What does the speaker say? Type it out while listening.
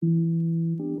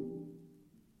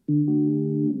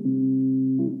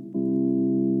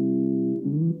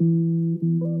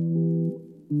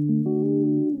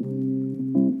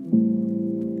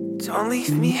Don't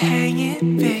leave me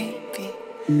hanging, baby.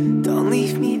 Don't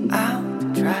leave me out to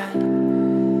dry.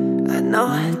 I know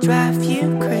I drive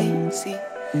you crazy.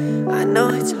 I know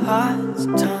it's hard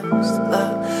sometimes to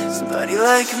love somebody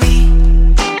like me.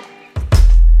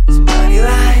 Somebody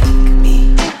like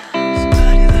me.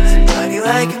 Somebody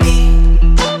like me.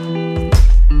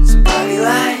 Somebody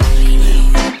like me.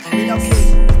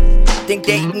 Think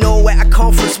they know where I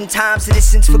come from. Sometimes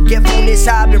citizens forgetfulness.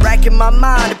 I've been racking my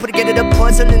mind to put together the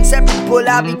puzzle inseparable.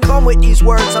 I become with these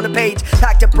words on the page,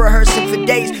 locked up rehearsing for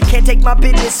days. Can't take my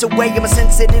business away. I'm a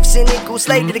sensitive, cynical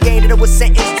slave to the game that I was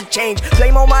sentenced to change.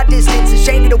 Blame on my distance,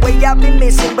 ashamed of the way I've been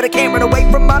missing, but I can't run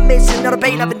away from my mission. All the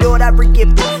pain I've endured, I've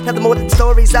regifted. Nothing more than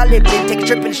stories I lived in. Take a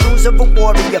trip in the shoes of a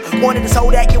warrior. Wanted the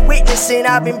soul that you're witnessing.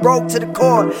 I've been broke to the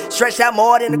core, stretched out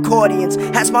more than accordions.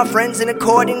 Ask my friends, and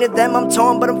according to them, I'm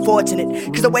torn, but I'm fortunate.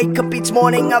 Cause I wake up each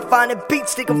morning, I find a beat,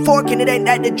 stick a fork in it. Ain't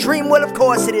that the dream? Well, of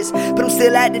course it is, but I'm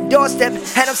still at the doorstep.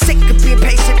 And I'm sick of being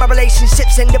patient, my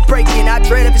relationships end up breaking. I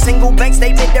dread every single bank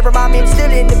statement that remind me I'm still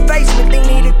in the basement. They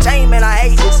need attainment, I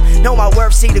hate this. Know my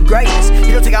worth, see the greatest.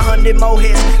 You don't take 100 more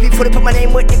hits before they put my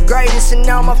name with the greatest. And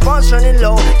now my phone's running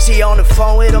low. She on the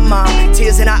phone with her mom,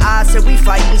 tears in her eyes, said we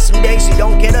fighting. Some days we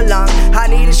don't get along. I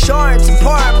need assurance, a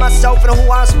part of myself and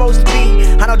who I'm supposed to be.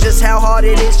 I know just how hard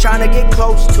it is trying to get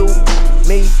close to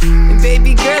me. And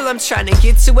baby girl, I'm trying to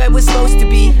get to where we're supposed to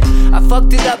be. I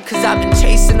fucked it up cause I've been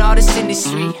chasing all this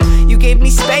industry. You gave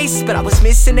me space, but I was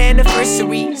missing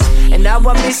anniversaries. And now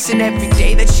I'm missing every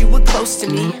day that you were close to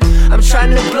me. I'm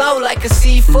trying to blow like a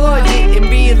C4, didn't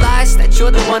realize that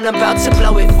you're the one about to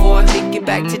blow it for. Thinking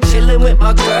back to chilling with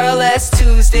my girl last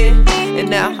Tuesday, and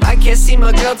now I can't see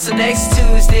my girl till next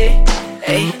Tuesday.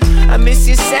 Hey, I miss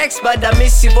your sex, but I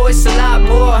miss your voice a lot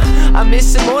more. I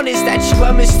miss the mornings that you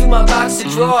rummage through my boxer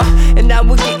drawer. And now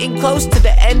we're getting close to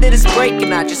the end of this break,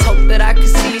 and I just hope that I can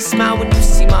see you smile when you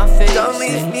see my face. Don't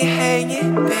leave me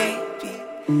hanging,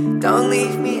 baby. Don't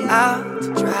leave me out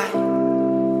to dry.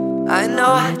 I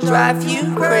know I drive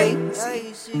you crazy.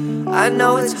 I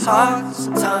know it's hard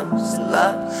sometimes to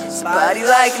love somebody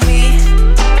like me.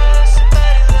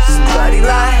 Somebody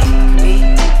like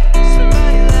me.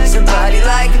 Somebody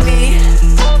like me.